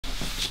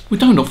We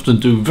don't often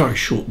do very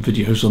short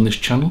videos on this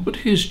channel, but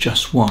here's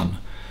just one.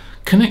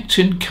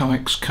 Connecting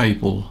coax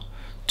cable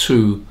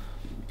to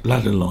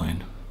ladder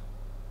line.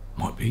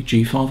 Might be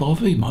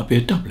G5RV, might be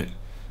a doublet.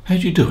 How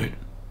do you do it?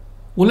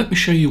 Well, let me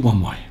show you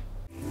one way.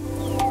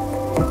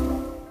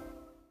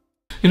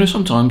 You know,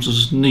 sometimes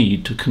there's a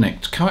need to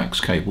connect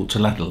coax cable to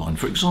ladder line.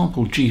 For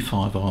example,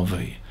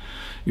 G5RV.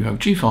 You have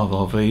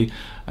G5RV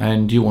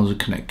and you want to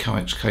connect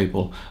coax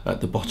cable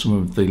at the bottom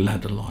of the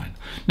ladder line.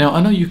 Now,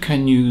 I know you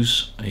can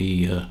use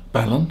a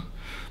balun,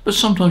 but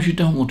sometimes you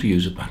don't want to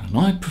use a balun.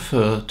 I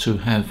prefer to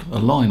have a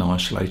line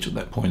isolator at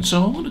that point,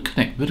 so I want to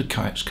connect a bit of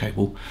coax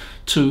cable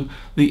to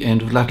the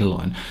end of ladder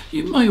line.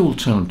 You may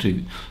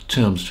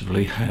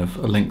alternatively have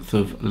a length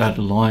of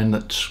ladder line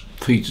that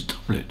feeds a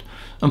doublet,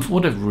 and for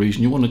whatever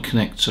reason you want to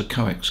connect a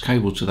coax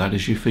cable to that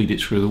as you feed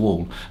it through the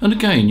wall. And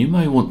again, you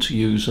may want to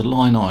use a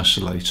line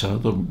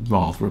isolator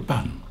rather a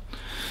balun.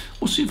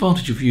 What's the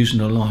advantage of using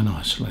a line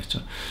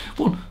isolator?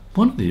 Well,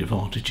 one of the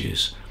advantages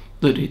is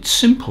that it's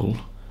simple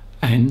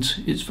and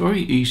it's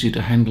very easy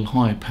to handle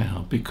high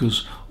power,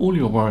 because all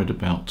you're worried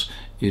about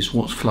is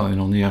what's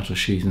flowing on the outer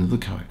sheathing of the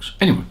coax.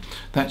 Anyway,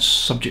 that's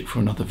subject for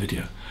another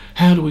video.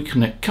 How do we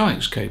connect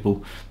coax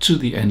cable to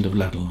the end of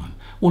ladder line?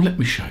 Well, let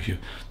me show you.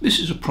 This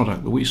is a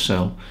product that we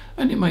sell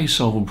and it may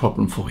solve a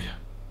problem for you.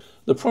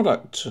 The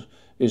product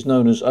is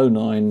known as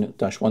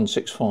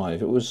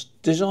 09-165. It was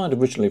designed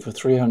originally for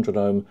 300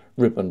 ohm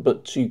ribbon,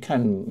 but you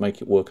can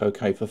make it work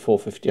okay for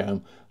 450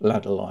 ohm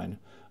ladder line.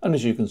 And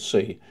as you can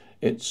see,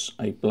 it's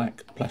a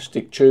black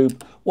plastic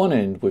tube. One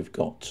end we've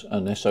got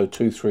an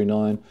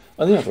SO239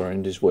 and the other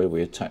end is where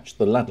we attach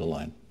the ladder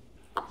line.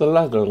 The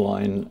ladder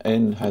line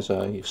end has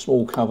a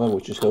small cover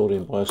which is held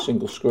in by a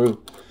single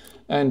screw,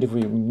 and if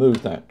we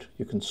remove that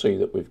you can see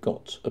that we've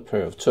got a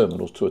pair of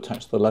terminals to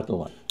attach the ladder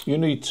line. You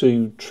need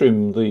to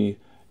trim the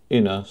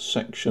inner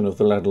section of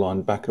the ladder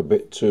line back a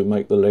bit to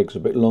make the legs a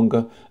bit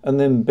longer, and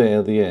then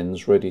bare the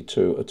ends ready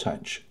to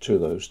attach to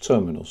those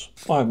terminals.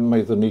 I haven't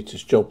made the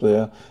neatest job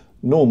there.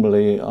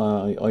 Normally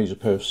I use a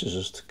pair of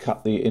scissors to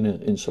cut the inner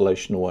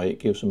insulation away. It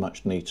gives a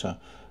much neater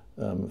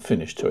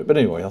finish to it, but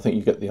anyway, I think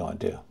you get the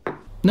idea.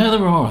 Now,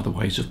 there are other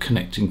ways of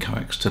connecting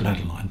coax to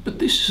ladder line, but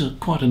this is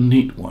quite a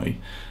neat way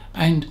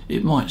and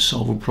it might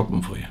solve a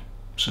problem for you.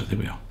 So there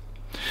we are.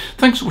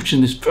 Thanks for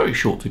watching this very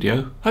short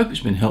video. Hope it's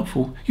been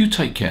helpful. You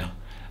take care.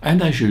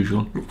 And as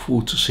usual, look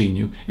forward to seeing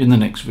you in the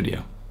next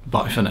video.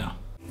 Bye for now.